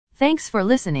Thanks for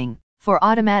listening. For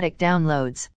automatic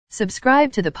downloads,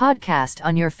 subscribe to the podcast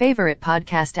on your favorite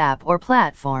podcast app or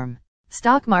platform.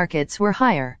 Stock markets were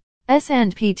higher.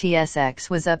 S&P TSX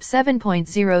was up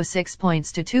 7.06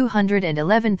 points to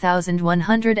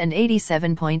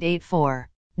 211,187.84.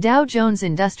 Dow Jones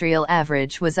Industrial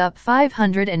Average was up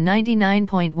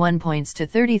 599.1 points to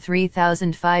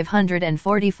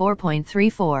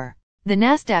 33,544.34. The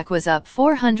Nasdaq was up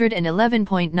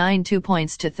 411.92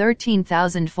 points to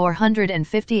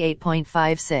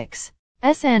 13,458.56.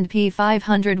 S&P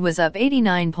 500 was up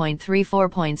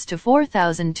 89.34 points to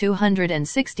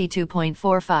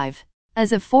 4,262.45.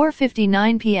 As of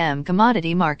 4:59 p.m.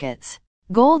 commodity markets.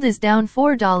 Gold is down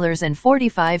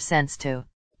 $4.45 to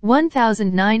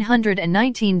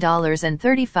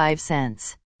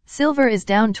 $1,919.35. Silver is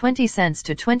down 20 cents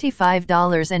to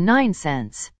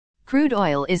 $25.09. Crude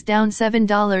oil is down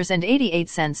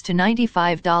 $7.88 to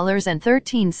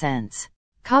 $95.13.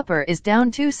 Copper is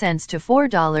down 2 cents to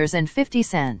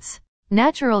 $4.50.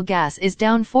 Natural gas is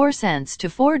down 4 cents to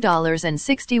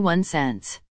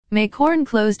 $4.61. May corn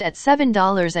closed at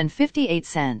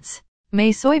 $7.58.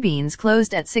 May soybeans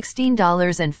closed at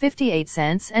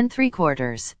 $16.58 and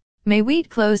 3/4. May wheat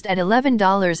closed at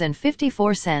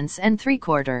 $11.54 and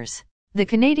 3/4. The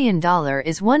Canadian dollar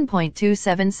is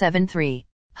 1.2773.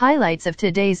 Highlights of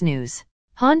today's news.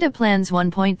 Honda plans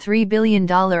 $1.3 billion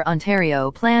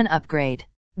Ontario plan upgrade.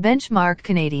 Benchmark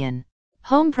Canadian.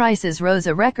 Home prices rose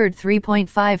a record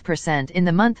 3.5% in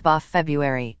the month of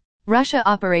February. Russia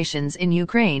operations in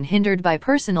Ukraine hindered by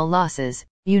personal losses,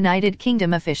 United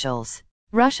Kingdom officials.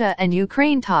 Russia and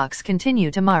Ukraine talks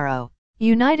continue tomorrow.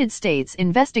 United States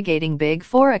investigating Big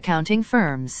Four accounting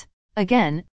firms.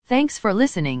 Again, thanks for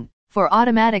listening. For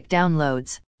automatic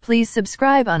downloads, please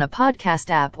subscribe on a podcast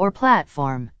app or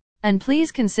platform. And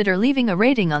please consider leaving a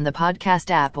rating on the podcast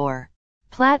app or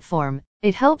platform.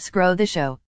 It helps grow the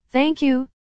show. Thank you.